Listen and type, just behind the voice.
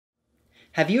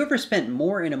Have you ever spent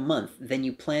more in a month than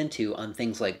you planned to on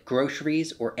things like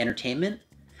groceries or entertainment?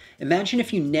 Imagine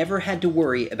if you never had to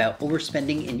worry about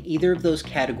overspending in either of those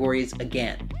categories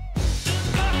again.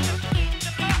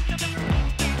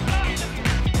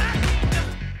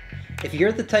 If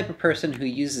you're the type of person who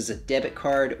uses a debit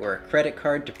card or a credit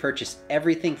card to purchase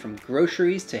everything from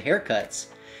groceries to haircuts,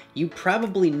 you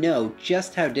probably know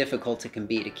just how difficult it can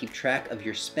be to keep track of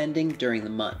your spending during the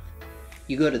month.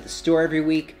 You go to the store every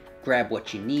week, grab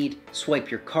what you need, swipe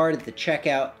your card at the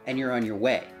checkout, and you're on your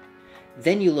way.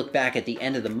 Then you look back at the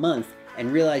end of the month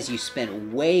and realize you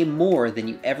spent way more than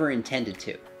you ever intended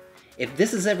to. If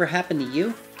this has ever happened to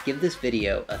you, give this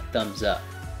video a thumbs up.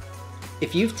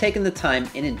 If you've taken the time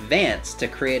in advance to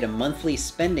create a monthly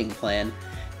spending plan,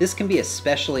 this can be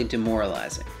especially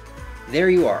demoralizing.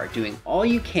 There you are, doing all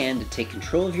you can to take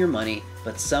control of your money,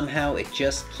 but somehow it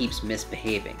just keeps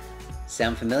misbehaving.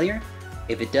 Sound familiar?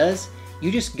 If it does,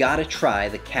 you just gotta try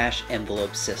the cash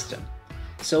envelope system.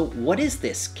 So what is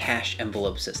this cash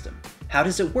envelope system? How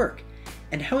does it work?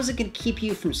 And how is it gonna keep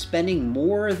you from spending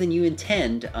more than you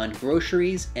intend on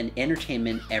groceries and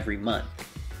entertainment every month?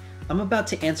 I'm about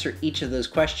to answer each of those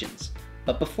questions,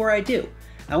 but before I do,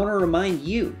 I want to remind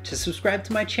you to subscribe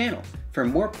to my channel for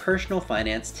more personal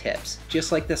finance tips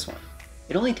just like this one.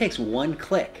 It only takes one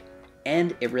click,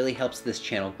 and it really helps this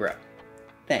channel grow.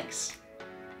 Thanks.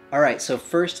 Alright, so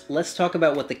first let's talk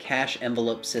about what the cash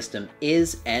envelope system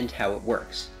is and how it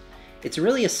works. It's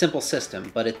really a simple system,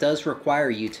 but it does require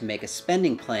you to make a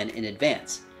spending plan in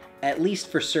advance, at least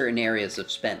for certain areas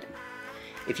of spending.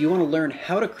 If you want to learn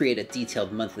how to create a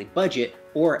detailed monthly budget,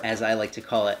 or as I like to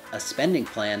call it, a spending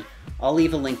plan, I'll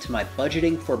leave a link to my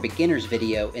Budgeting for Beginners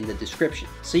video in the description,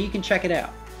 so you can check it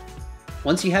out.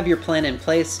 Once you have your plan in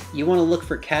place, you want to look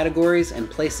for categories and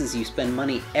places you spend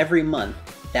money every month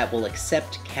that will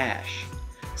accept cash.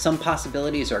 Some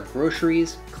possibilities are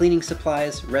groceries, cleaning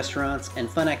supplies, restaurants, and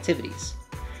fun activities.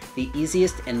 The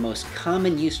easiest and most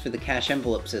common use for the cash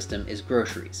envelope system is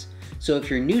groceries, so if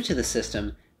you're new to the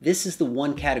system, this is the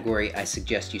one category I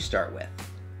suggest you start with.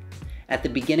 At the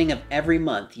beginning of every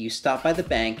month, you stop by the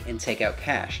bank and take out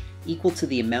cash equal to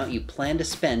the amount you plan to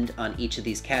spend on each of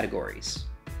these categories.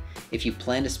 If you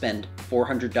plan to spend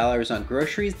 $400 on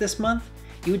groceries this month,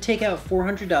 you would take out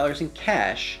 $400 in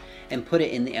cash and put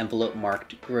it in the envelope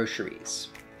marked groceries.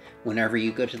 Whenever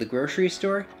you go to the grocery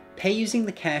store, pay using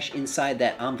the cash inside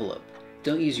that envelope.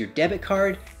 Don't use your debit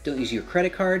card, don't use your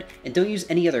credit card, and don't use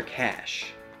any other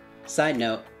cash. Side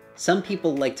note, some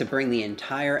people like to bring the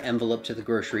entire envelope to the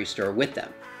grocery store with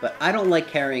them, but I don't like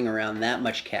carrying around that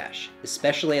much cash,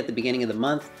 especially at the beginning of the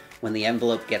month when the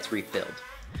envelope gets refilled.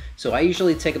 So I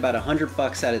usually take about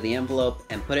 $100 out of the envelope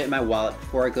and put it in my wallet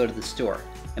before I go to the store,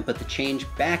 and put the change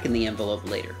back in the envelope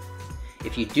later.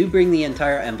 If you do bring the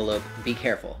entire envelope, be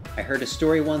careful. I heard a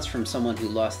story once from someone who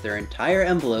lost their entire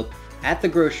envelope at the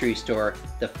grocery store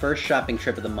the first shopping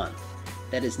trip of the month.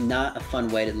 That is not a fun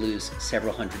way to lose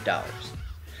several $100s.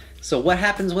 So what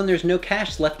happens when there's no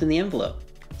cash left in the envelope?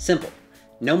 Simple.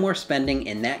 No more spending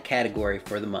in that category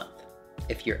for the month.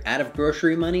 If you're out of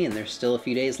grocery money and there's still a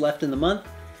few days left in the month,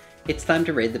 it's time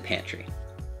to raid the pantry.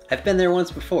 I've been there once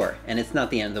before, and it's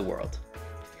not the end of the world.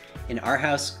 In our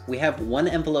house, we have one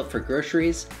envelope for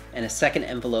groceries and a second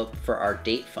envelope for our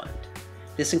date fund.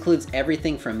 This includes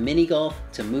everything from mini golf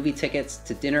to movie tickets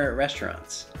to dinner at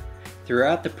restaurants.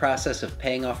 Throughout the process of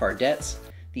paying off our debts,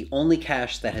 the only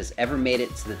cash that has ever made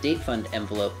it to the date fund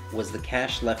envelope was the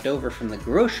cash left over from the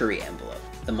grocery envelope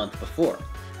the month before.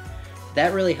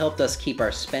 That really helped us keep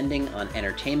our spending on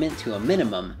entertainment to a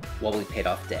minimum while we paid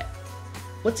off debt.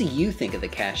 What do you think of the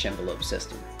cash envelope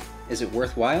system? Is it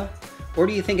worthwhile? Or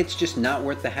do you think it's just not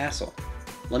worth the hassle?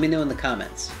 Let me know in the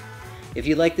comments. If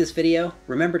you like this video,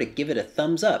 remember to give it a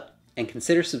thumbs up and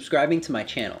consider subscribing to my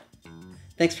channel.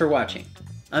 Thanks for watching.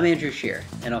 I'm Andrew Shear,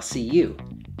 and I'll see you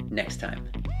next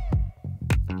time.